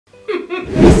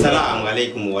Assalamu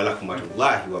alaikum wa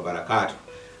rahmatullahi wa barakatuh.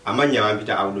 Amanya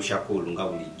wampita Abdul Shakur nga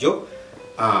bulijjo.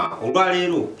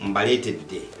 Olwaleero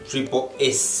mbaletedde Triple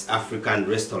S African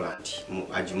Restaurant mu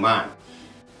Ajman.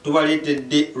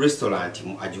 Tubaletedde restaurant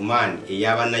mu Ajman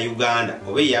ey'abana Uganda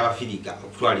oba ey'abafirika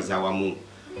okutwaliza awamu.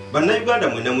 Banna Uganda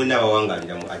mwena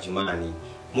bawangalira mu Ajman.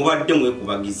 Mubadde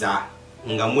mwekubagiza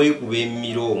nga mwekuba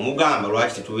emmiro mugamba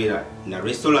lwaki tetubeera na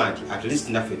restaurant at least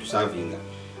naffe tusavinga.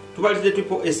 Tubaletedde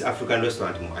Triple S African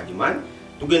Restaurant mu Ajman.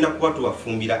 Tugenda kuba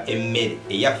tuwafumbira emmere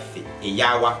eyaffe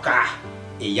eyawaka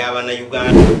ey'abana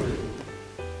Uganda.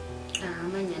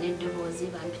 Amanya n'eddoboozi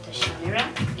bampita Shamira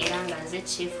era nga nze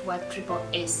chief wa Triple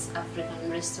S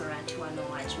African Restaurant wano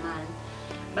mu Ajman.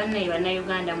 Bana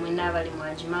Uganda mwena abali mu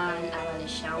Ajman, abali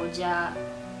Shauja,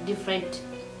 different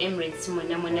Emirates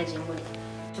mwena gye muli.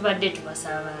 Tubadde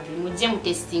tubasaba bambi mujje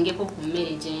mutestingeko ku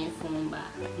mmere gy'enfumba.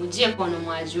 Mujje kono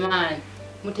mu Ajman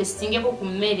mutestingeko ku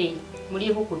mmere.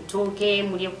 Mulieko ku ttooke,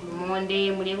 mulieko ku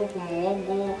lumonde, mulieko ku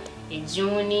muwogo,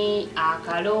 ejjuuni,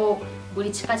 akalo, buli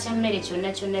kika ky'emmere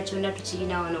kyonna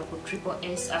tukirina wano ku Triple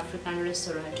S African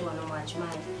Restaurant wano mu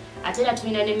Ajman. Ate era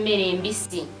tulina n'emmere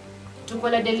embisi.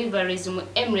 Tukola deliveries mu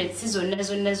Emirates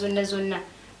zonna.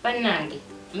 Bannange,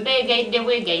 mbeegayidde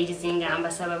bwegayirizi nga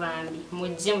mbasaba bambi.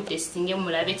 Mujje mutestinge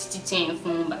mulabe kiki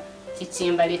kyenfumba,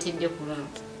 kiki mbaleetedde ku luno.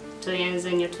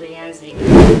 Tweyanze nnyo, tweyanze.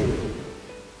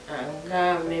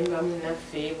 Nga memba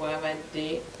munaffe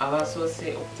bwabadde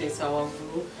abasoose okuteesa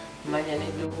waggulu manya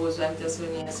n'eddoboozi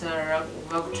wampitasooni nasalawo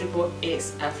okuva ku Triple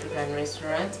S African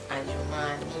Restaurant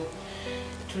Ajman.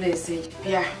 Tuleese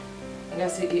ekipya nga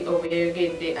CEO bwe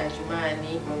yayogedde Ajman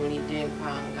mumulidde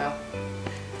empanga.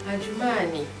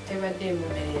 Ajman tebadde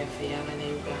emmere yaffe y'abana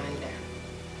Uganda.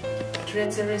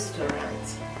 Tuleese restaurant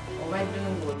obadde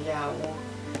ng'oli awo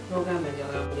n'ogamba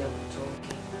njagala kulya ku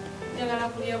ttooke, njagala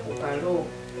kulya ku kalo,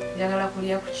 njagala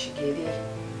kulya ku kigere,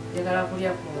 njagala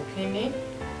kulya ku mukene,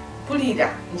 mpulira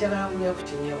njagala kulya ku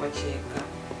kinyeebwa kyeka.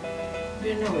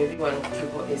 Byonna weebiri wano ku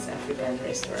Triple S African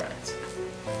Restaurant.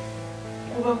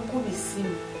 Kuba bukubi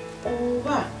ssimu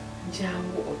oba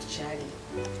jangu otukyali.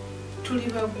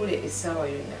 Tuli bagule essaawa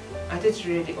yonna ate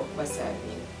tuli ready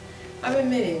okubasaavinga.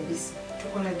 Ab'emmere embisi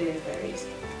tukola deliveries.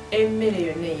 Emmere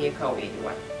yonna eyeeka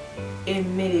weeriwa.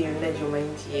 Emmere yonna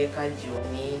gy'omanyi nti yeeka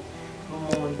jjuuni,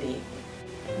 monde.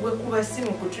 Wekuba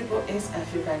simu ku Triple S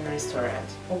African Restaurant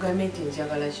ogambe nti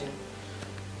njagala kino.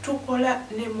 Tukola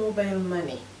ne mobile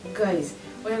money. Guys,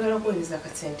 oyagala kuweereza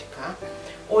akasente ka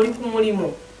oli ku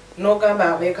mulimu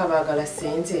n'ogamba abeeka baagala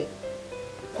ssente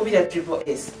kubira Triple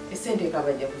S essente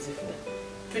kabajja kuzifuna.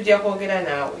 Tujja kwogera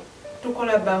naawe.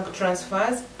 Tukola bank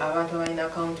transfers abantu abalina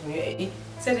account mu UAE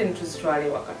ssente ne tuzitwala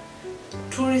ewaka.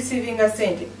 Tureceiving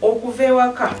ssente okuva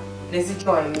ewaka ne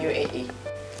zijja wano mu UAE.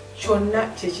 Kyonna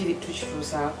kyekiri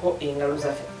tukituusaako engalo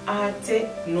zaffe ate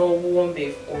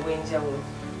n'obuwombeefu obw'enjawulo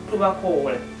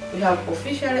tubakoola. We have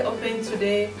officially opened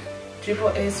today.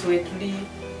 Triple S where tuli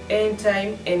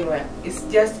anytime, anywhere. It's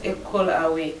just a call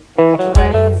away.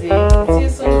 See you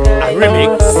soon, guys.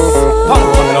 Remix.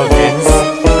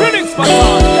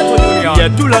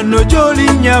 Yatula no joli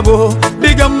nyabo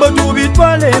bigambo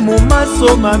tubitwale mu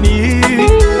maso mami.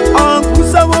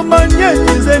 Ankusabo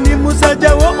manyetize ni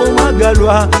musajja wo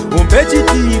omwagalwa umpe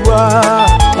kitiibwa.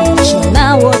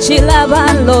 Nawo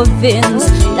chilaba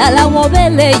lovins dala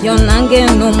wobele yonange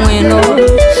n'omweno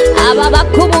aba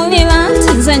bakubulira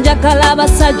nti nze njagala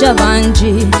abasajja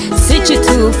bangi si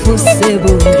kituufu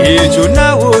ssebo. Ekyo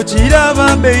nawo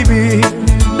kiraba baby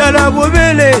dala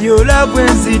wobele yolabwe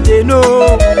nziteno.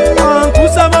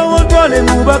 Ankusaba wontwale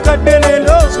mu bakadde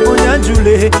leero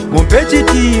onyanjule umpe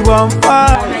kitiibwa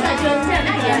mpa.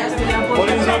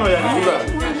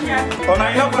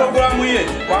 Onaina programu ye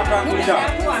kwatangulira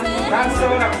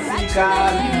nasobola kusika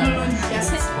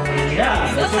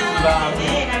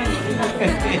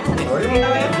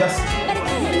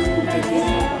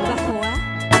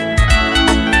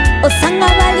osanga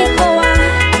balikowa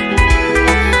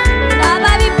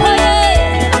abalipoye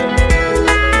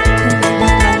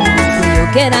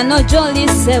kuyogera no joli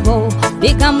sebo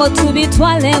bigambo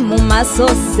tubitwale mu maso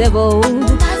sebo.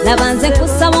 Laba nze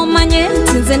nkusaba omanye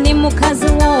nti nze ndi mukazi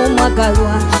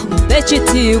w'omwagalwa mpe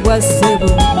ekitiibwa ssebo.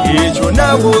 Ekyo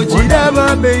nawo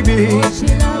kiraba baby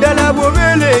ddala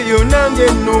bw'obeeleyo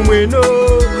nange nno mweno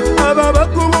aba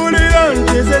bakubulira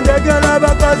nti nze njagala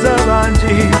abakazi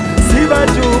abangi si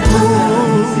batuufu.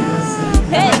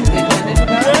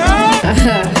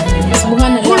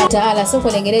 Subhanallah ta'ala soko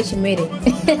lengere ekimere.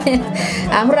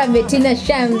 Ahura Betina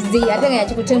Shamsi ate nga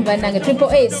yakikutemba nange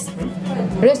Triple S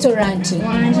Restaurant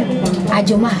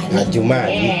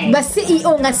Ajman. Ba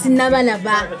CEO nga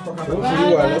sinabalaba.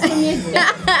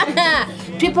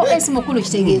 Triple S mukulu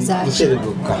kitegeeza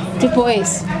Triple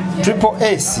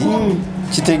S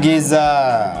kitegeeza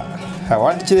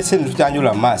awandi kirese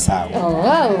tutanjula maaso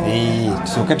awo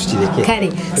tusooke tukireke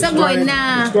kale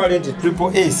sagona tutwale nti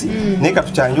Triple S neka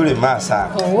tutanjule maaso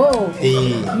awo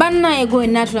bannaye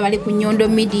gonna tulaba bali ku Nyondo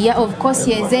Media of course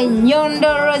yeze Nyondo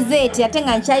Rozet ate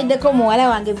nga nkyaliddeko muwala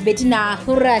wange Betina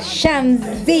Hura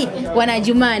Shamsi wana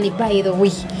Jumani by the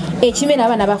way ekimera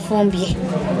abana bafumbye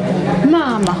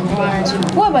mama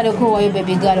wabaleko wayo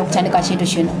baby girl okutandika kintu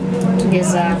kino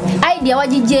tugeza idea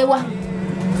wajijewa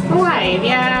wae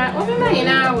bya obimanyi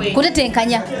nawe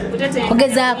kutetenkanya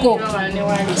kugezaako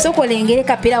soko lengere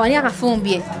kapira wani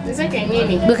akafumbye nzeke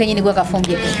nyini gwe kenyini gwe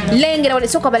akafumbye lengera wale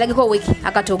soko balageko wiki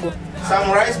akatogo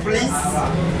some rice please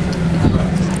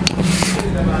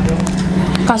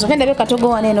kanso kenda be katogo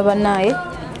waneno bannaye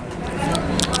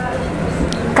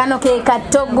kano ke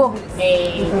katogo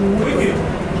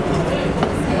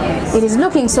It is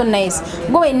looking so nice.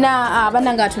 Go in na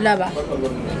abananga atulaba.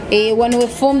 Wano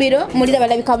wefumbiro mulira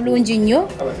balabika bulungi nnyo.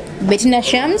 Betina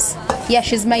Shams, yeah,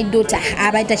 she's my daughter.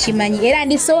 Abaita shimanyi. Era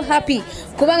ndi so happy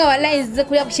kubanga wallahi nzize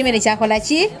kulya ku kimere kyakola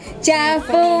ki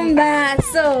kyafumba.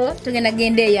 So tugenda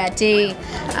gende yate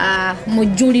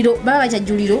mujuliro baba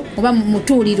kyajuliro oba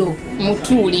mutuliro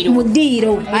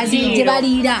mudiro azije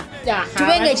balira.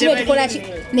 Tubenge kino tukola ki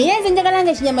naye nze njagala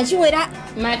nga ekinyama kiwera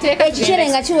ekikere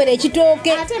nga kiwera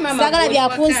ekitooke sagala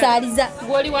byakunsaaliza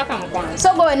so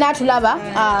gwe naatulaba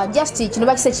just kino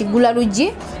bakise kigula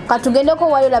luggi katugendeko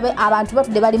wayo labe abantu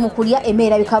batudde bali mu kulya emmere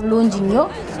erabika bulungi nnyo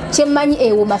kyemmanyi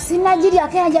ewooma sinagirya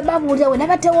akeyanja babuulira we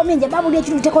nabatewoomye nja babuulira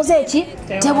ekintu tekoze eki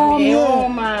tewoomye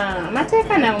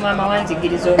mateeka nawe maama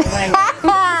wanjigiriza okumanyi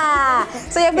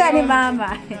so yegula ne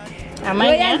maama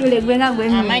amanya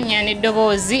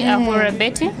n'eddoboozi Ahura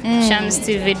Betty Shams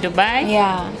TV Dubai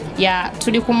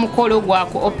tuli ku mukolo gwa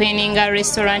ku openinga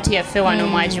restaurant yaffe wano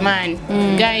mu Ajman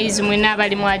guys mwena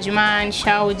abali mu Ajman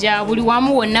Shauja buli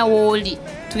wamu wonna wooli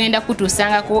tugenda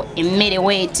kutuusangako emmere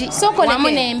weeti wamu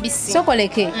n'embisi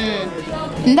sokoleke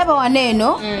ndaba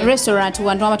waneeno restaurant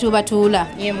wantu abatu batuula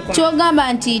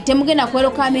kyogamba nti temugenda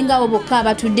kwerokaminga abo bokka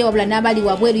abatudde wabula n'abali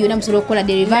wabweru yonna musobola okukola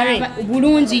delivery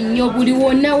bulungi nnyo buli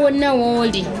wonna wonna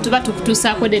wooli tuba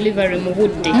tukutuusaako delivery mu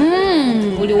budde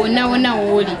buli wonna wonna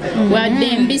wooli wadde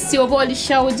embisi oba oli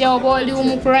Shauja oba oli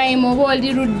Umuprime oba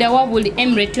oli Rudda wabuli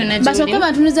Emirate yonna basooke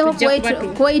bantunuzeko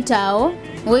kuwaitaawo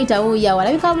waiter huyo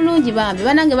walabika bulungi bambi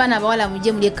banange bana abawala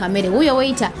muje muli kamere huyo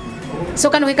waiter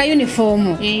soka no ka uniform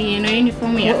no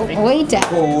uniform ya waiter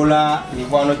kola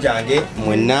mikwano jange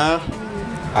mwenna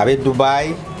abe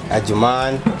Dubai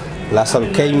Ajman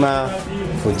Lasal Keima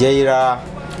Fujaira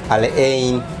Al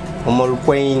Ain Umul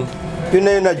Queen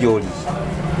yona joli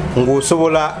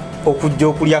ngosobola okujja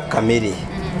okulya kamere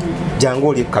jango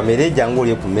oli kamere jango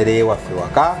oli kumere waffe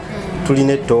waka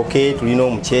tuline toke tulina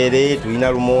omuchere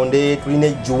tulina lumonde tulina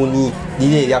ejjuni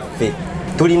lire lyaffe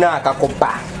tulina akakopa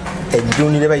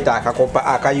ejjuni lebaita akakopa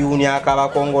akayuni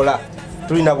akabakongola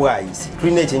tulina bwayisi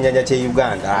tulina ekyenyanja kye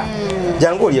Uganda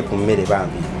jango oli ku mmere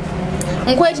bambi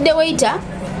nkwetide waiter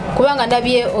kubanga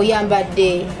ndabye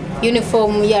oyambadde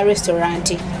uniform ya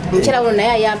restaurant mchela uno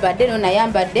naye ayambadde no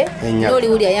nayambadde noli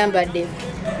uli ayambadde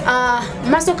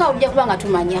masoka ujja kubanga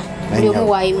tumanya buli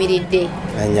omu wayimiridde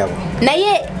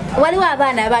naye waliwo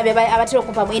abaana ababe abatera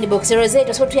okuva mu inbox Rozet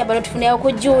osobola tuyamba notufunayo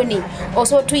ku Juni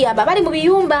osobola tuyamba bali mu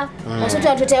biyumba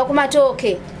osobola tutaya ku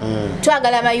matooke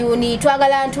twagala mayuni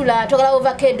twagala ntula twagala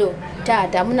avocado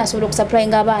tata munasobola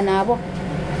okusupplyinga abaana abo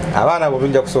abo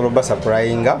tujja kusobola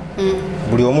basuplyinga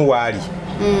buli omu waali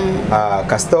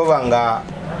kasitova nga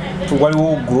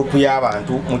waliwo group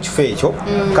y'abantu mu kifo ekyo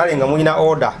kale nga mulina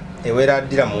order ewera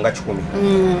dira munga 10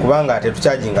 kubanga ate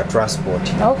tucharginga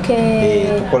transport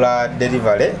tukola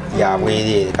delivery ya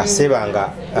bwerere kasebanga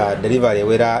delivery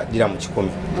ewera dira mu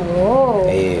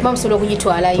 10 bamusobola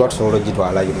okugitwalayo tusobola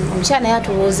okugitwalayo omukyala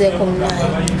yatubuuzeeko munaye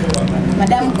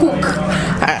Madam Cook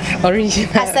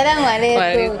assalamu alaikum wa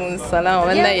alaikum salam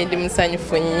wanaye ndi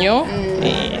musanyufu nnyo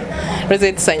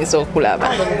Rozet tusanyusa okulaba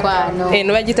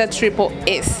eno bagita Triple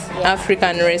S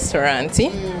African Restaurant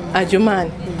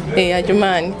Ajman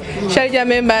Ajman. Sharjah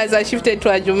members are shifted to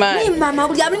Ajman.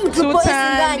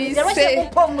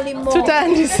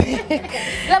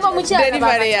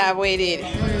 Delivery ya bwerere.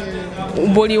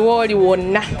 Buli woli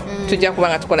wonna tujja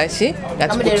kubanga tukola ki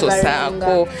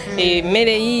gatukutusaako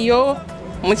emmere yiyo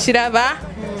mukiraba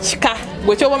kika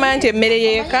gwe kyoba omanya nti emmere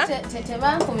yeeka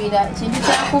tebankumira kintu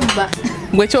kyakubba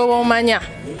gwe kyoba omanya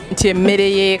nti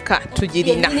emmere yeeka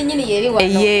tugirina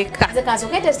eyeeka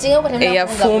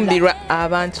eyafumbirwa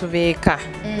abantu beeka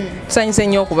tusanyuse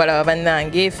nnyo okubalaba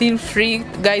bannange feel free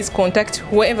guys contact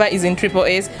whoever is in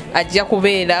Triple S ajja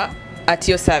kubeera at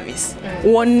your service.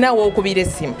 Wonna wokubira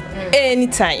essimu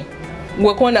anytime.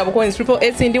 Gwekonda bukonzi Triple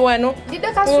S ndi wano.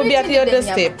 We'll be at your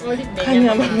doorstep.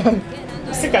 Kanyama.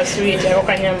 Sika sweet ya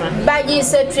kanyama.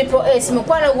 Bagise Triple S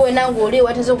mukwano gwe nangu oli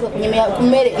watazo kunyumya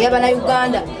kumere yabana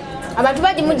Uganda. Abantu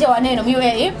baji mujja waneno mu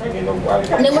UAE.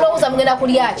 Ne mulowuza mugenda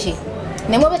kulyachi.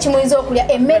 Ne mwe kimuyinza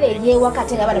okulya emmere ye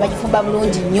wakati ngabana bagifumba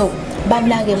bulungi nnyo.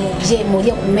 Bannange mujje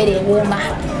mulye kumere ewooma.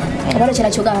 Abalo kyala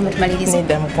kyogamba tumalirize.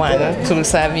 Nedda mukwano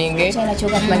tulusavinge. Kyala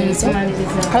kyogamba tumalirize.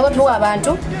 Kaliwo tuwa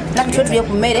abantu nakutwe tulye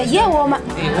kumere yewooma.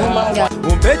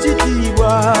 Mumpe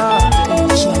ekitiibwa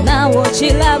Nawo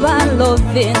chilaba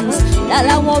lovins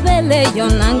Dala wobeleyo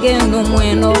nange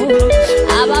numweno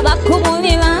Aba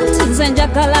bakubulira nti nze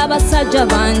njagala abasajja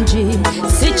bangi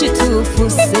Si kituufu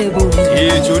ssebo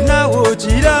ekyo nawo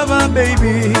kiraba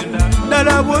baby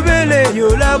dala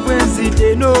bwobeleyo labwe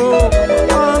nziteno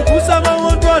ankusaba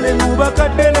ontwale mu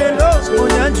bakadde lero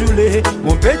onyanjule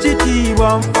mumpe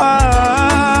ekitiibwa nfa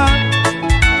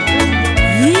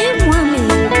Yimwami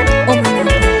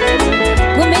omwana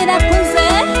Kumira kunze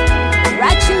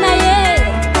Rachina ye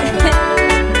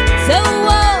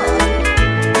Sewo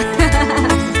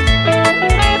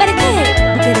Bareke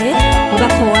Bukere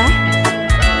Bakowa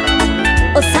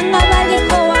Osanga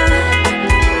balikowa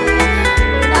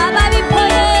Baba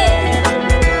bipoye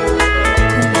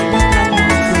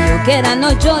Kuyogera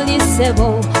no joli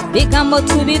sebo Bigambo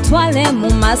tubitwale mu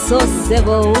maso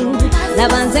sebo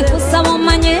Labanze kusaba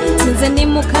omanye nze ndi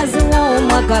mukazi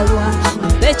w'omwagalwa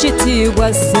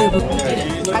Bekitiibwa sebo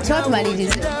Kati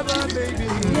watumalirize.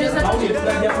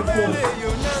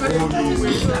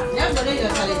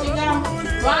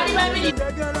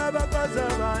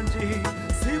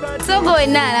 So go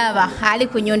enalaba ali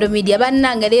ku Nyondo Media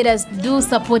bannange let us do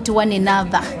support one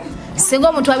another. Singo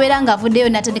omuntu abeera nga avuddeyo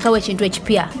natandikawo ekintu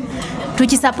ekipya.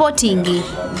 Tukisupporting.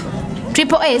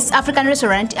 Triple S African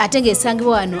Restaurant ate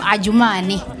ng'esangibwa wano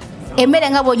Ajumani. Emmere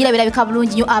nga bw'ogirabira bika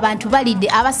bulungi nnyo abantu balidde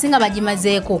abasinga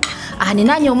bagimazeeko. Ani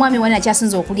nanyi omwami wena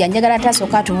kyasinza okulya njagala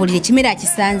tasooka atubulire kimera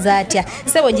akisanza atya.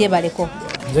 Sebo gyebaleko.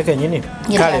 Nze kennyini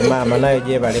kale maama nayo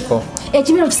gyebaleko.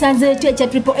 Ekimera kisanze etya ekya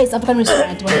Triple S African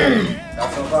Restaurant.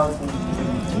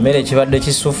 Emmere kibadde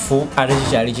kisufu ate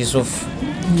kikyali kisufu.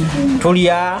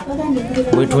 Tulya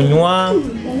bwe tunywa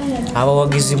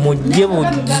abawagizi mujje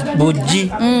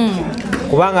bujji.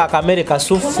 Kubanga akamere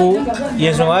kasufu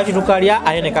yensonga lwaki tukalya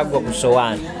ate ne kaggwa ku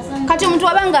sowaani. Kati omuntu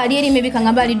wabanga ali eri maybe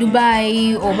kangamba ali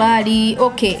Dubai oba ali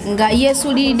okay nga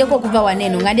yesuliddeko okuva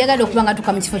waneno nga ndyagadde okuba nga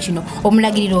tuka mu kifo kino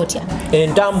omulagirira otya?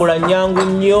 Entambula nnyangu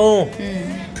nnyo.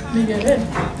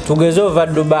 Tugeze ova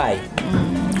Dubai.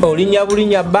 Olinnya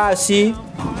bulinnya baasi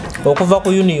okuva ku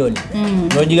Union.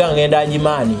 N'ogiga ngenda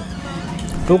Ajimani.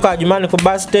 Tuka Ajimani ku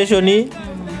bus station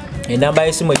enamba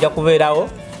y'essimu ejja kubeerawo.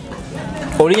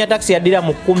 Olinya taxi yadira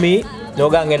mu 10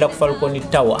 n'oga ngenda ku Falcon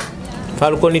Tower.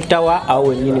 Falcon Tower awo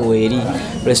wennyini weeri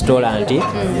restaurant.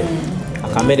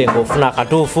 Akamere ng'ofuna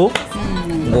akatuufu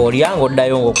ng'olya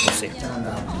ng'oddayo ng'okkuse.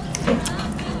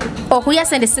 Okulya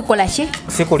sente sikola ki?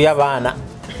 Sikulya baana.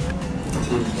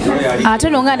 Ate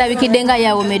nonga ndabikidde nga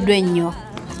yawomeddwa ennyo.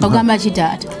 Ogamba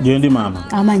kitaata? Gyendi maama.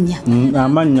 Amanya.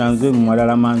 Amanya nze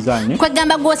mwalala manzanyi.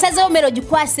 Kwegamba gwosazeewo mmere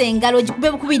ogikwasa engalo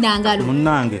ogikube bukubi n'angalo.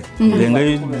 Munnange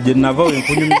engeri gye nava we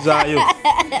nkunyumizaayo.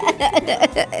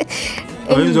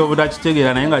 Oyinza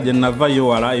obutakitegeera naye nga gye navayo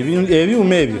wala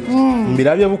ebyuma ebyo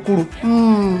mbirabye bukulu.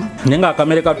 Naye nga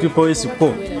akamere ka Triple S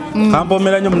ko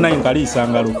kampomera nnyo munnaye nkaliisa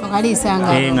ngalo. Okaliisa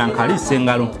ngalo. Nga nkaliisa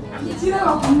engalo.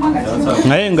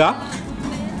 Naye nga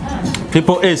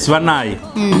Triple S banaye.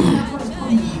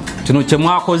 Kino kye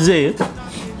mwakoze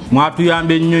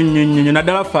mwatuyambe nnyo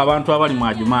naddala ffe abantu abali mu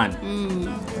Ajumani.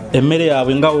 Emmere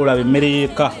yaabwe nga olaba emmere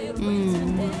y'eka.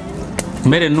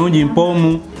 Mmere nnungi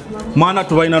mpoomu. Mwana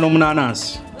tubalina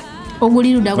n'omunanansi.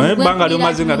 Oguliruda banga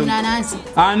lyomaze nga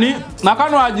ani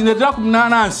nakano aginetera ku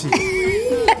munanansi.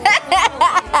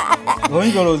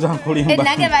 Oyinza olowooza nkulimba.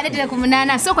 Nange baletera ku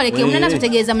munanansi okoleke omunanansi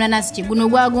otegeeza munanansi ki guno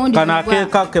gwagundi. Kana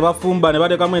akeeka ke bafumba ne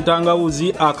bateekamu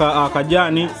entangawuzi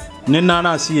akajaani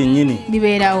n'enanansi yennyini.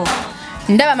 Bibeerawo.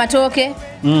 Ndaba matooke,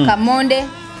 kamonde,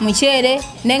 muceere,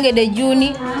 nengede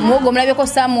juni, muwogo mulabyeko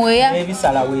samuweya.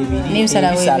 Ebisalawo ebiri.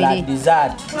 N'ebisalawo ebiri.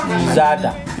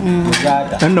 Dizata.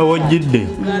 Eno wojjidde.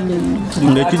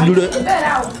 Ng'ekijjule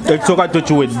ekisooka kyo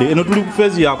kiwedde. Eno tuli ku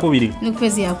feezi yakubiri. Ni ku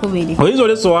feezi yakubiri. Oyinza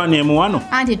ole sowaani emu wano.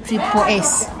 Anti Triple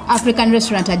S African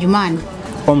Restaurant Ajumani.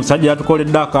 Omusajja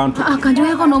yatukoledde akantu.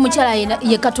 Kanjweko n'omukyala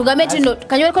ye katugambe tino.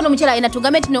 Kanjweko n'omukyala ye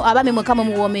natugambe tino abami mwe kama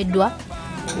muwomeddwa.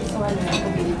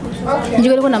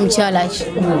 Njogeko na mukyala ki.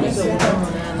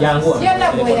 Jangu.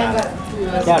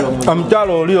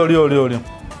 Omukyala oli.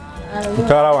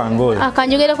 Mutala wange oyo.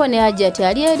 Akanjogereko ne Hajjati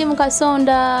ali eri mu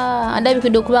kasonda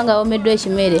andabikidde okubanga awomeddwa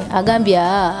ekimere agambye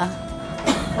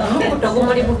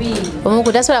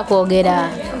omukutu tasobola kwogera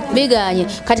biganye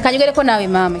kati kanjogereko naawe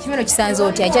maama ekimere kisanze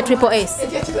otya ekya triple S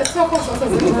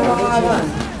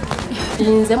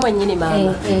nze mwennyini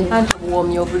maama anti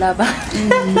obuwoomi obulaba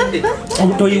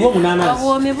obutoyiwo munana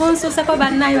obuwoomi bunsuseko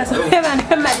bannaye basoboye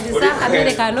bandemaliriza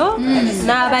akamere kano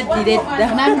n'abaddira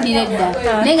edda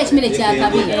naye nga ekimere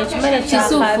kyakabi ekimere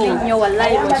kyakabi nnyo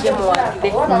wallahi mugyemuwadde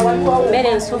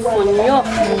mmere nsufu nnyo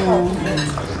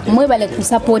mwebale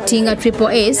kusupportinga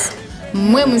triple S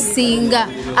mwe musinga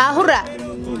ahura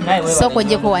soko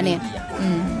ojjeko wanene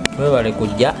mwebale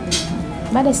kujja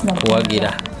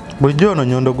kuwagira bulijjo ono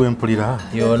Nyondo gwempulira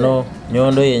yono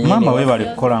Nyondo yenyini mama webale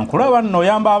kukola nkulaba nno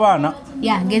oyamba abaana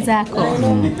yangezaako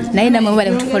naye namwe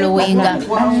mwebale kutufolowinga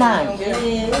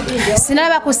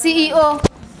sinalaba ku CEO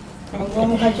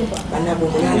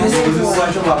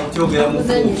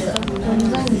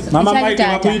mama Mike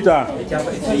makuyita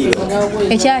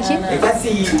ekyaki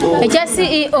ekya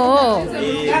CEO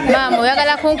mama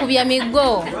oyagala kunkubya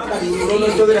miggo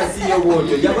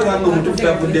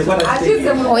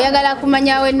oyagala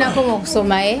kumanyawo ennako mu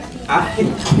kusoma naye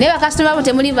bakasitoma bo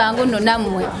temuli bangu nno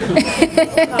nammwe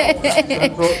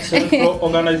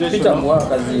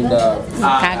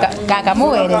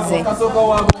kakamuweereze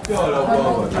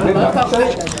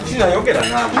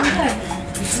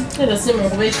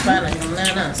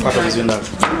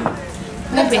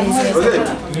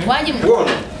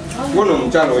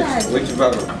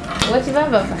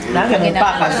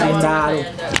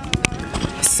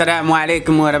السلام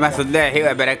عليكم ورحمة الله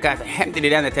وبركاته. الحمد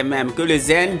لله أنا تمام كله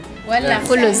زين. والله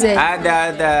كله زين.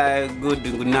 هذا good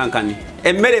قلنا كان.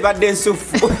 أمري بعدين سوف.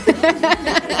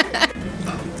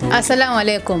 السلام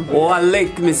عليكم.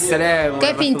 وعليكم السلام.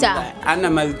 كيف أنت؟ أنا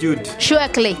موجود. شو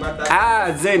أكلي؟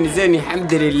 زين زين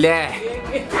الحمد لله.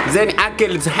 زين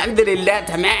أكل الحمد لله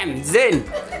تمام زين.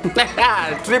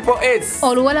 Triple S.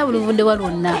 Oluwala buluvudde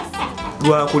walwonna.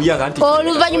 Lwakulya kanti.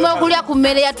 Oluvanyuma okulya ku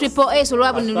mmere ya Triple S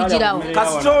olwabo ne lugirawo.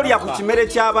 Kasitolya ku kimere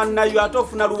ky'abannayo ate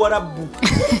ofuna luwalabu.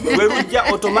 Lwe lujja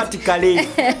automatically.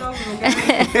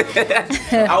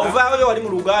 Awuvaayo wali mu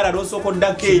lugaala n'osooka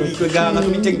oddako eri kweganga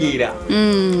tubitegeera.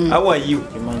 How are you?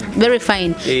 Very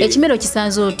fine. Ekimere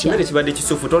okisanze otya? Ekimere kibadde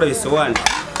kisufu tola esowaani.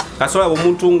 Kasola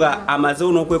omuntu nga amaze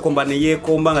n'okwekomba ne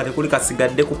yeekomba nga tekuli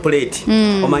kasigadde ku plate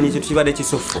omanyi ekintu kibadde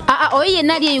kisufu oyo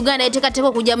yenna ali e Uganda yeteekateeka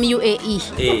okujja mu UAE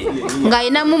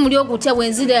ng'ayinamu muli okutya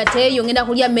bwenzira ate yongenda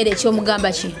kulya mmere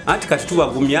ekyomugamba ki anti kati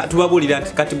tubagumya tubabuulira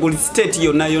nti kati buli state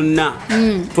yonna yonna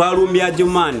twalumbya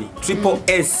Ajman Triple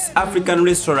S African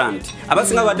Restaurant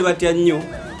abasinga badde batya nnyo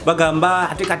bagamba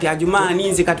ate kati Ajman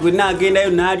nze kati we nagendayo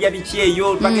nalya biki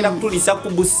eyo bagenda kutulisa ku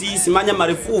busi simanya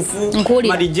marefufu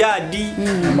marijadi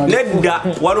nedda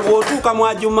waliwo otuuka mu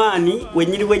Ajman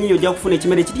wenyini ojja kufuna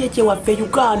ekimere kiri ekyewaffe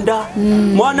Uganda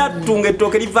mwana tunga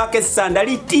ettooke livaako essanda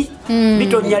liti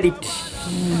litonya liti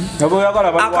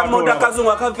akamoda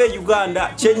kazungu akava e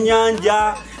Uganda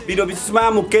kyennyanja bino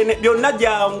bisimaya mukene byonna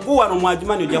jangu wano mu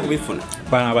Ajman ojja kubifuna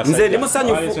nze ndi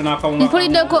musanyufu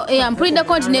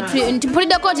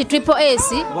mpuliddeko nti Triple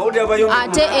S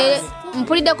ate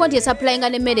mpuliddeko nti esupplyinga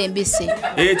n'emmere embisi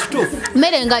kituufu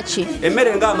mmere nga ki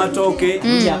emmere nga amatooke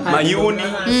mayuuni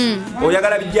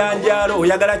oyagala bijanjaalo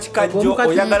oyagala kikajjo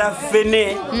oyagala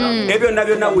ffene ebyo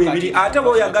byonna weebiri ate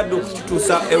bw'oyagadde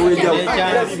okukituusa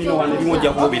ew'enjawulo bino wano ebimu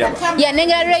ojja kubiraba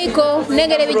nengera Reiko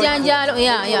nengera ebijanjaalo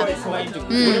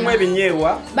mulimu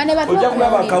ebinyeebwa ojja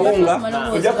kulaba akawunga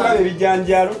ojja kulaba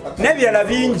ebijanjaalo n'ebirala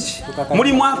bingi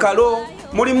mulimu akalo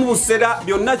mulimu busera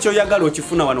byonna kyoyagala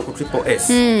okifuna wano ku Triple S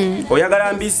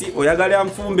oyagala mbisi oyagala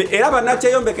nfumbe era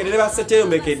bannakyeyombekedde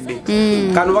basekyeyombekedde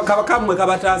kano bakabakammwe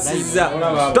kabataasizza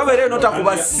tobeere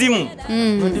notakuba ssimu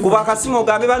kuba akasimu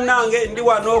ogambe bannange ndi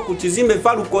wano ku kizimbe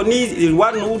Falconi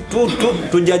 122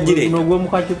 tujjajjire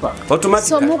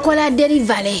so mukola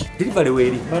delivery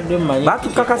weeri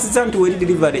batukakasiza nti weeri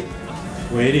delivery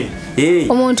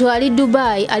omuntu ali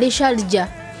Dubai ali Sharjah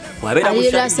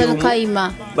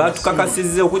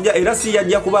batukakasize okujja era si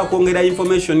yajja kuba akwongera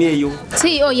information eyo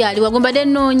CEO yali wagomba de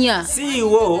noonya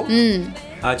CEO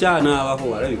akyana abako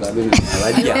walabika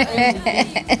abajja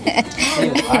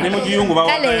ane mu kiyungu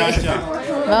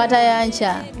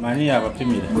bawatayancha mani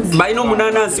abapimira balina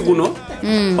omunanansi guno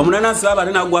omunanansi baba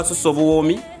ate nagwasusa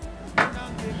obuwoomi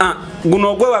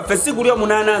guno ogwe waffe si guli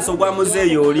omunanansi ogwa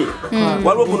muzeeyo oli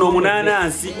waliwo guno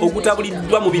omunanansi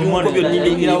ogutabuliddwa mu birungo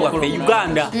byonna waffe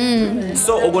Uganda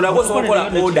so ogwo osobola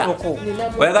kola oda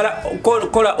oyagala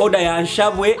kola oda ya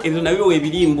nshabwe ebyo nabyo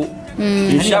weebirimbu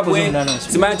nshabwe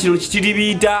simanya kino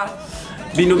kikiribiita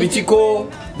bino bitiko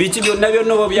bichi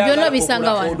byonna bo byonna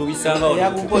bisanga wano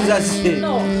yakukoza se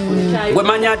gwe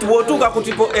manya ati wotuuka ku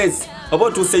Triple S oba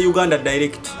otuuse Uganda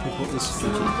direct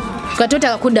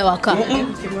katota kudda waka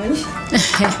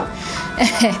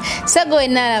sago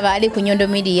enalaba ali ku Nyondo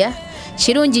Media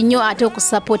kirungi nnyo ate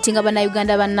okusupportinga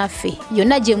bannayuganda bannaffe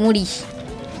yonna gye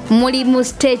muli mu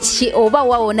stage oba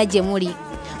wawona gye muli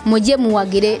mujye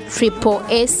muwagire Triple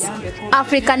S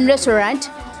African Restaurant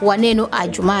waneeno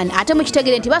Ajman ate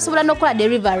mukitegere nti basobola n'okukola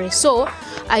delivery so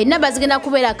ayina bazigenda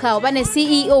kubeerako awo bane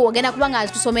CEO wagenda kubanga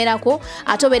azitusomerako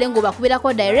ate obeere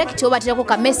ng'obakubeerako direct oba ateerako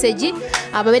ka message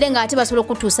ababeere nga ate basobola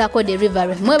okutuusaako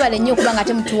delivery mwebale nnyo okubanga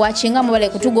ate mutuwachinga mwebale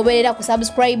kutugoberera ku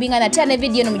subscribing nate ne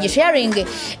video eno mugisharing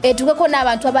etukeko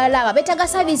n'abantu abalala abeetaga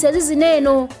services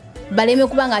zineeno baleme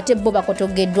kubanga ate bo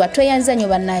bakotogeddwa tweyanza nnyo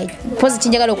bannaye pozi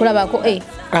kinjagala okulabako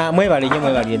mwebale nnyo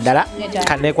mwebale eddala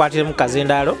kanekwatire mu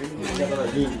kazindaalo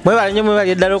mwebale nnyo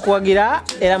mwebale eddala okuwagira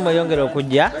era mweyongera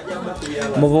okujja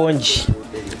mu bungi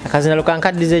akazindaalo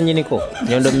kankaddiza ennyiniko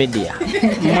Nyondo Media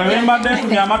mwebembadde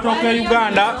ntumya amatooke e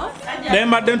Uganda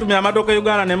nembadde ntumya amatooke e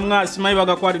Uganda ne mungasimayi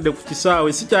bagakwatidde ku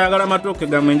kisaawe sikyayagala amatooke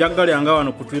gammwe njagalyanga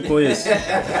wano ku Triple S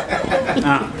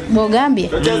bw'ogambye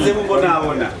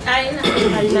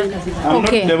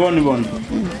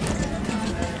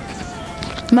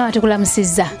mama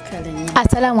tukulamusizza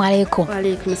assalamu alaikum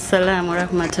waalaikum salaam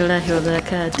warahmatullahi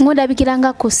wabarakatuh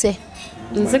ng'ondabikiranga kuse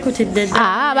nze kutidde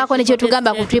bako nekyo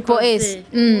tugamba ku Triple S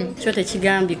kyo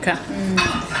tekigambika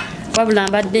wabula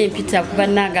mbadde mpita ku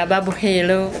bannange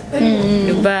ababuhero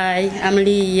Dubai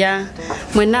Amliya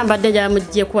mwenna mbadde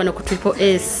gyamuggyeko wano ku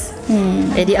Triple S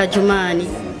eri Ajman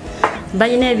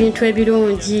balina ebintu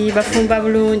ebirungi bafumba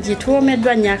bulungi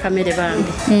tuwomeddwa nnyo akamere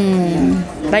bambi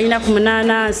balina ku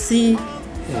munanasi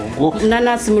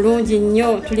nanasi mulungi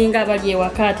nnyo tulinga abali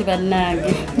ewaka ate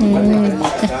bannange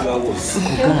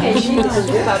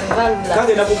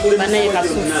banaye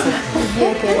kasufu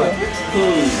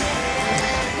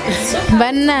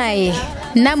bannaye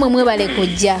namwe mwebale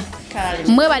kujja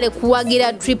mwebale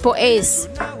kuwagira Triple S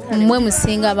mwe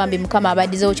musinga bambi mukama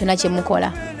abaddizewo kyonna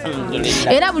kyemukola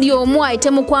era buli omu ayite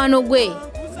mukwano gwe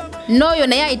n'oyo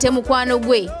naye ayite mukwano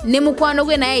gwe ne mukwano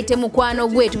gwe naye ayite mukwano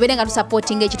gwe tubeere nga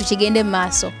tusupportinga ekintu kigende mu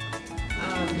maaso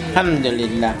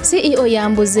alhamdulillah CEO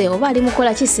yambuze oba ali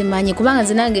mukola kisimanyi kubanga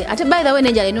nze nange ate by the way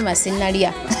nenjala enuma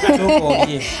sinnalya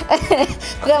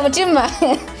kwa mutima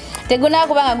teguna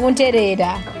kubanga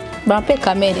guntereera bampe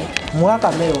kamere muwa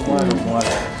kamere omwana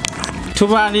omuwala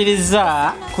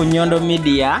tubaniriza ku Nyondo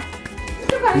Media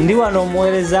ndi wano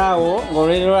omuweerezaawo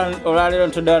olwaleero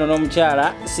ntudde wano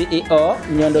n'omukyala CEO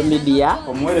Nyondo Media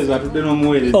omuweereza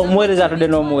atudde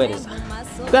n'omuweereza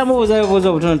gamubuuzayo buuza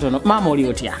obutonotono maama oli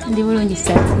otya ndi bulungi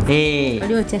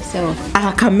oli otya sawa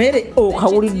akamere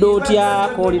okawulidde otya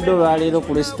koolidde olwaleero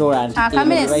ku restaurant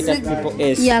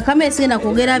akamere sigenda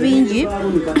kwogera bingi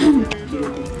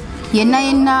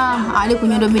yenna ali ku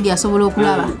Nyondo Media asobola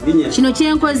okulaba kino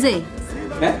kyenkoze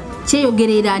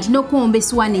kyeyogerera nti nokuwomba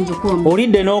essuwaani ngikomba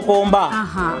olidde n'okomba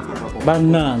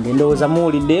bannange ndowooza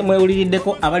muwulidde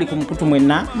mwewuliriddeko abali ku mukutu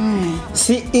mwenna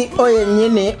CEO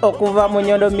yennyini okuva mu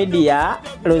Nyondo Media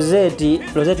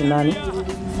Rozet nani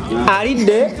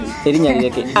alidde erinnya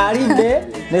lireke alidde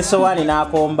n'essowaani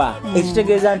n'akomba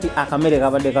ekitegeeza nti akamere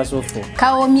kabadde kasufu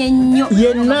kawomye nnyo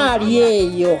yenna ali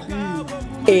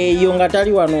eyo nga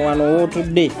tali wano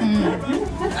wootudde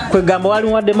kwegamba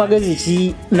walimu wadde magezi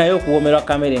ki naye okuwomerwa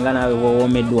kamere nga nawe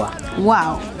wowomeddwa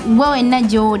gwe wenna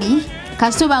gy'oli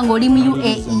kasita oba nga oli mu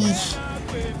UAE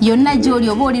yonna gy'oli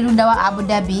oba oli ludda wa Abu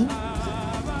Dhabi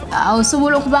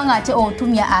osobola okuba nga ate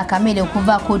otumya akamere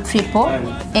okuva ku Triple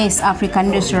S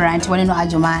African Restaurant waneeno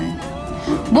Ajman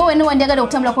gwe wenna wandiyagala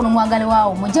okutambulako n'omwagale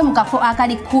waawo mujje mu kafo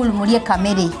akali cool mulye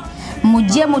kamere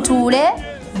mujje mutuule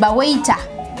bawaita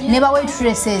ne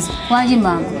bawaitress wangi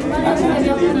mama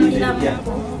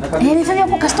ebifo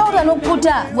byoko kasita olya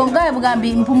n'okukuta gwemugabe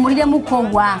bugambi mpumulire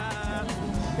mukogwa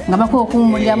nga bakola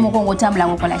okuwumulira muko ng'otambula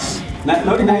ng'okolaki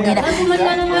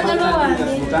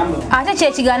ate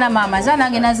kyekigaana maama za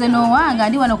nange naze n'owanga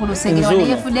ndi wano ku lusegere wane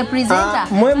yefudde presenter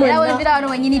era wevira wano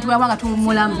wenyini tulaba nga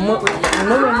tuwumulamu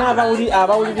nomwena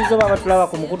abawuliriza oba batulaba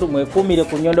ku mukutu mwekuumire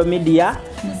ku Nyondo Media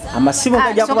amasimu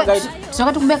gajja kuba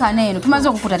soka tukube kaneeno tumaze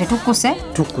okukuta tetukkuse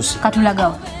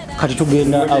katulagawo kati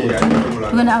tugenda out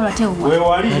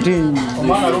tewa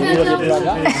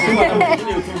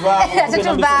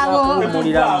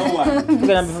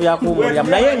tugenda bifu byakuwumulira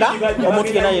naye nga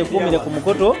omuntu yena yekuumire ku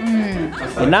mukoto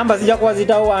enamba zijja kuba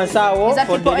zitawo wansi awo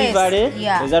for delivery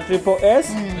eza Triple S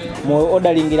mu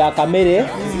orderingera akamere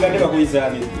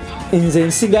nze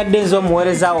nsigadde nze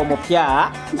omuweerezaawo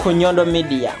omupya ku Nyondo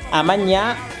Media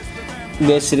amannya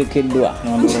gesirikiddwa.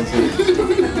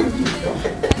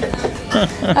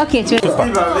 Okay,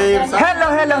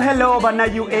 hello bana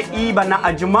UAE bana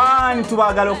Ajman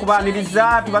tubagala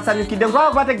okubaniriza tubasanyukidde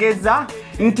kubategeeza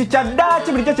nti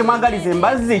kyaddaaki buli kyo kyemwagaliza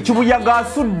embazi kibuyaga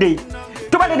asudde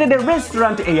tubaletedde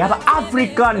restaurant eyaba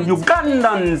African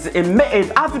Ugandans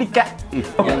Africa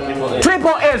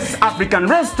Triple S African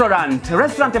restaurant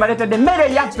baletedde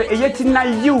emmere yaffe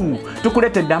ey'ekinayu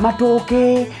tukuletedde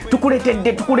amatooke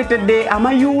tukuletedde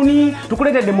amayuuni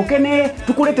tukuletedde mukene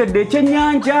tukuletedde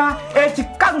ekyennyanja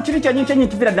ekikalu kiri kyenyi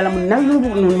kivira ddala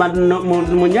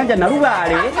mu nnyanja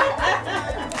Nalubaale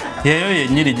yeyo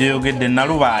yenyiri gyoyogedde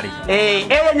Nalubaale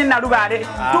eyo yennyini Nalubaale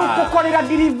tukukolera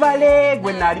dirivale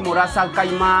gwe naali mu Rasa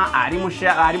Kayima ali mu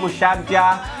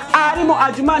Shabja ali mu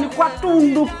Ajman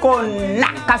kwatundu konna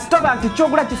kasitoba nti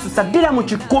kyogula kisusa ddira mu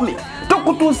 10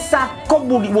 tukutuusako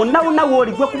buli wonna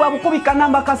wooli gwe kuba bukubika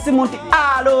namba kasimu nti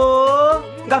alo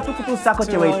nga tukutuusako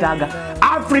kye weetaaga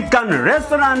African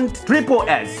Restaurant Triple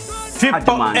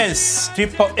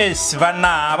S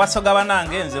bana abasoga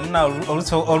banange nze muna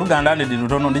Oluganda ndi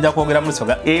lutono ndija kwogera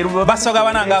musoga basoga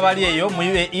banange abali eyo mu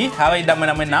UAE abayida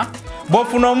mwena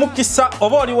bofuna omukisa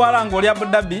oba oli walanga oli Abu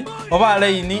Dhabi oba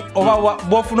Alaini oba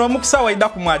bofuna omukisa waida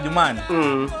ku Ajman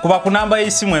kuba ku namba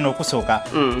y'esimu eno okusooka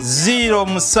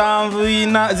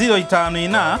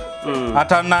 054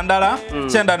 atanandala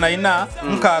 94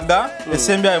 mkaga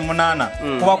esembya 8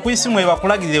 kuba ku isimu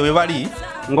ebakulagirire we bali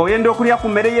ngoyenda okulya ku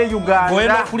mmere ye Uganda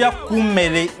ngoyenda okulya ku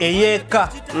mmere eyeka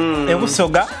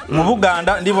ebusoga mu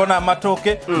Buganda ndibona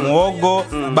amatooke muwogo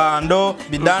bando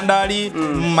bidandali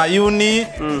mayuni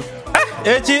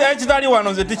ekitali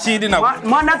wano nze tikiri na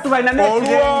mwana tubalina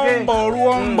n'ekirenge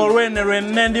oluwombo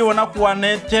lwene ndiwona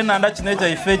kuwane kyenanda kino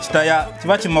ekyaife ekitaya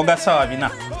kiba kimoga sawa bina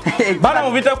bana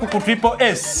mubite ku Triple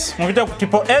S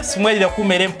mwelire ku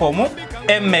mmere empomu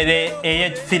emmere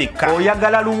ey'ekifirika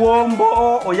oyagala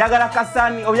luwombo oyagala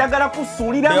kasani oyagala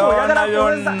kusuuliramu oyagala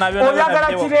kuweza oyagala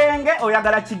kirenge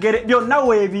oyagala kigere byonna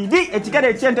weebiri ekigere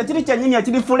ekyente kiri kyennyini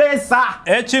ekiri fuleesa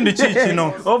ekindi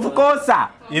kikino of course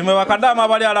imwe bakadama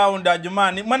bali around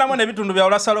Ajman mwena ebitundu bya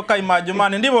Olasalo Kayima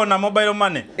Ajman ndibona mobile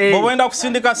money bwenda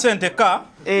kusindika sente ka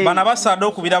bana basada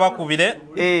okubira bakubire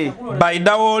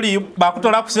baidawo oli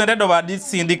bakutola ku sente do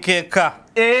badisindikeka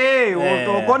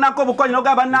okonako bukonyi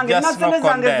nogaba nange nasente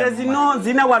zange zino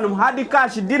zina wano mu hard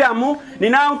cash diramu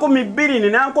nina 2,000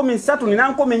 nina 3,000 nina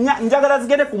 4,000 njagala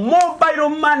zigende ku mobile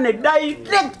money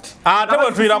direct ate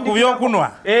bwetwira ku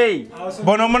byokunwa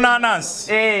bono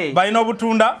munanansi balina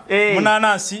obutunda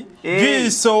munanansi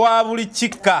giso wa buli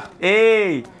kika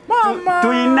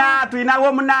tuyina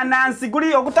wo munanansi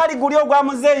guli okutali guli ogwa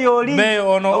muzeeyo oli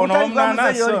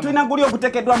tuyina guli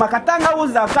okutekeddwa makatanga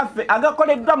uza kaffe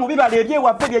agakoleddwa mu bibala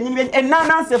ebyewaffe byennyini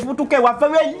enanansi efutuka ewaffe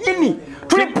byennyini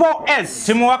Triple S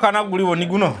kimuwakana guliwo ni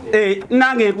guno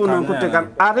nange guno nkuteka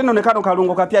ate no ne kano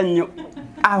kalungo kapya nnyo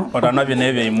otanabye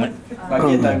nebyo imwe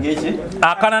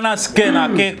akananasi kena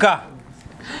keka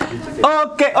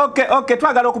Okay,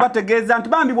 twagala okubategeeza nti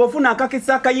bambi bwofuna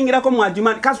akakisa akayingirako mu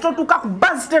Ajman kasito tuka ku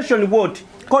bus station woti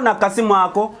kona kasimu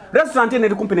ako restaurant ene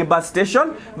kumpi ne bus station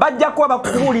bajja kuba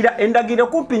bakubuulira endagiro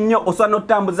kumpi nnyo oswana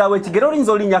otambuzaawo ekigero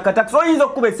oyinza olinya akataxi oyinza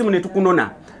okukuba esimu ne tukunona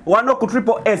wano ku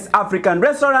Triple S African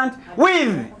Restaurant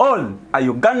with all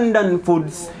Ugandan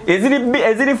foods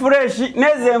eziri fresh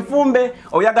neze enfumbe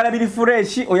oyagala biri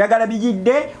fresh oyagala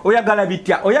biyidde oyagala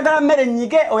bitya oyagala mmere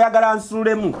nnyige oyagala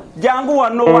nsulemu jangu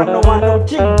wano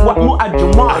kigwa mu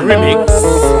Ajman remix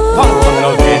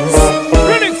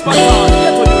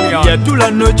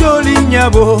yatula nojoli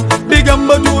nyabo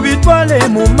bigambo tubitwale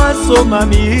mu maso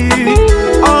mami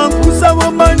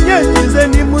ankusabo manyekize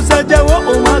ni musajawo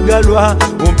omwagalwa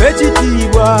umpe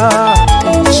kitiibwa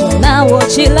kinawo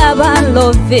kilaba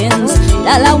lovins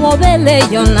dala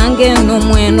wobeleyo nange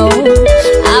n'omweno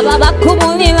aba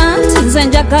bakubulira nti nze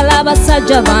njagala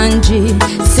abasajja bangi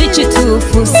si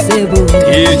kituufu ssebo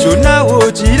ekyo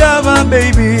nawo kiraba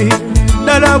baby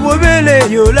dala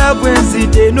wobeleyo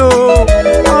labwenziteno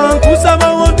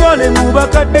ankusaba wontwale mu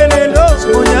bakadde lelo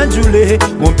onyanjule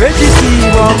umpe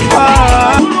kitiibwa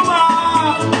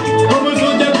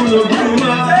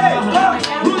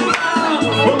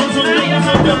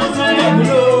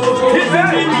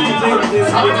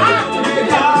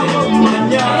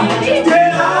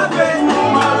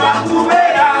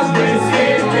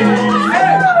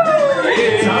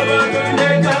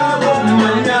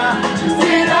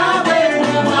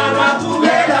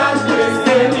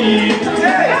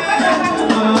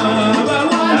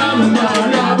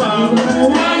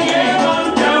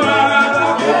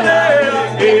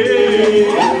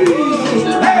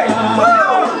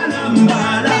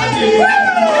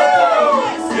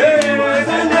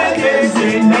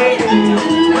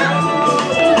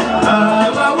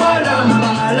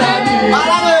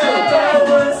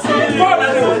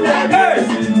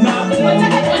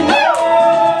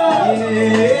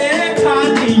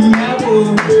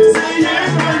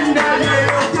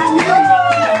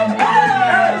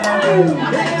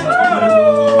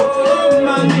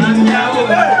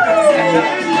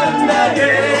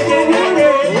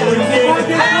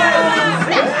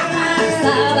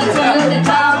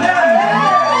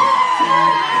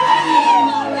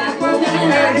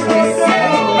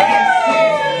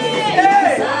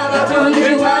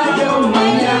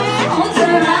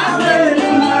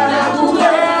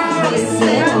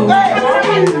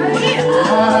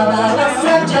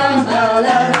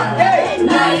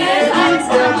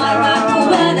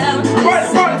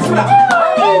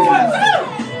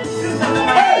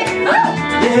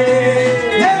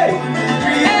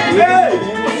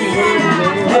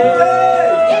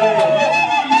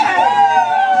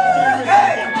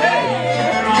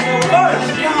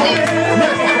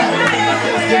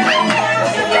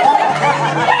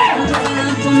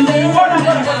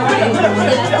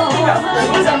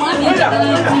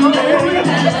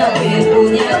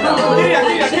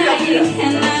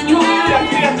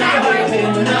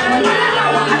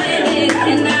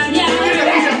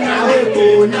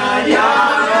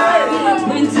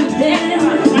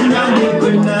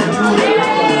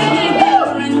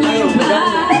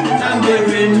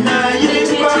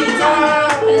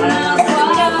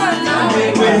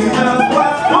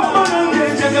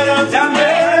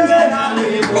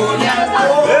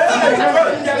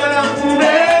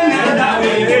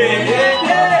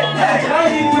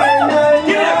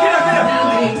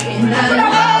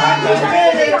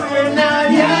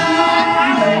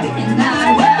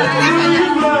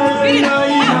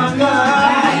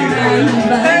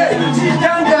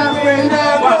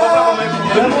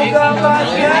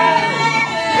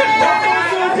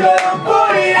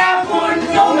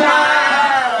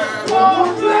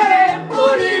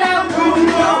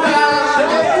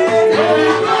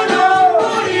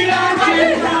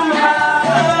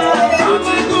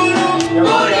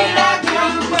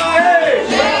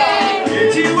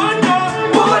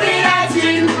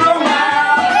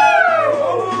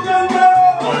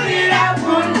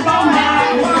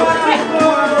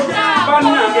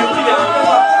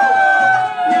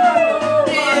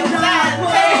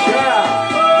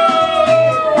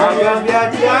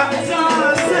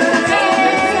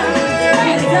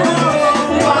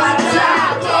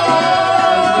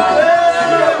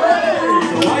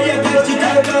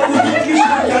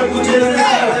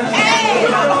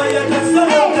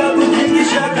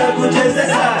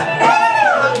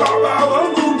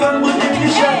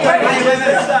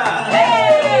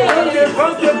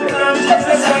Hey!